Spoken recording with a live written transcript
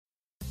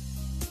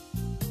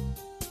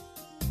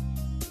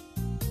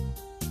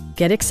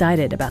Get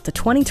excited about the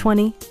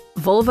 2020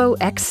 Volvo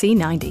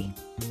XC90.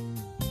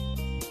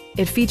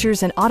 It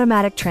features an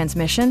automatic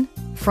transmission,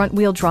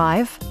 front-wheel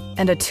drive,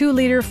 and a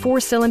 2-liter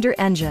 4-cylinder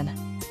engine.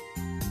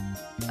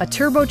 A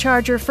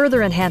turbocharger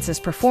further enhances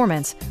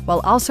performance while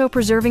also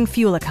preserving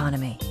fuel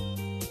economy.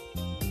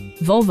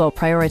 Volvo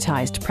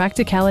prioritized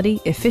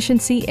practicality,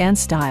 efficiency, and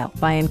style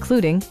by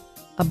including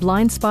a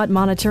blind spot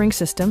monitoring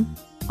system,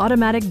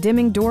 automatic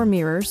dimming door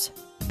mirrors,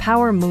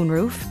 power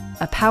moonroof,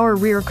 a power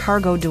rear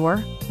cargo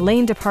door,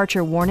 lane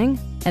departure warning,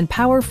 and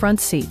power front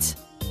seats.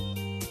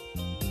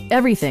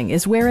 Everything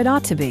is where it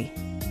ought to be,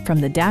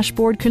 from the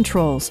dashboard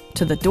controls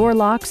to the door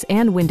locks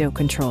and window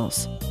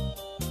controls.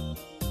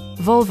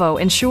 Volvo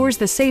ensures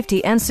the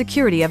safety and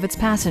security of its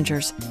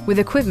passengers with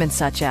equipment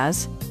such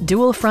as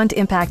dual front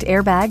impact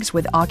airbags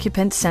with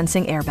occupant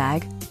sensing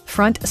airbag,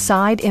 front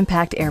side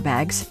impact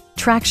airbags,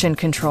 traction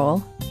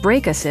control,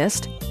 brake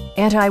assist,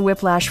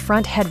 anti-whiplash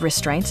front head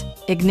restraints,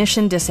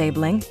 ignition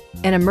disabling,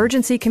 an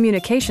emergency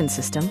communication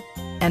system,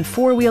 and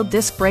 4-wheel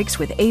disc brakes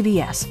with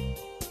ABS.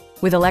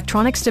 With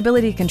electronic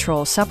stability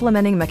control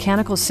supplementing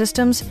mechanical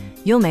systems,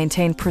 you'll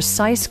maintain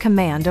precise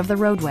command of the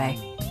roadway.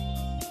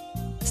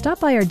 Stop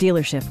by our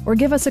dealership or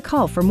give us a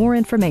call for more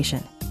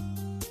information.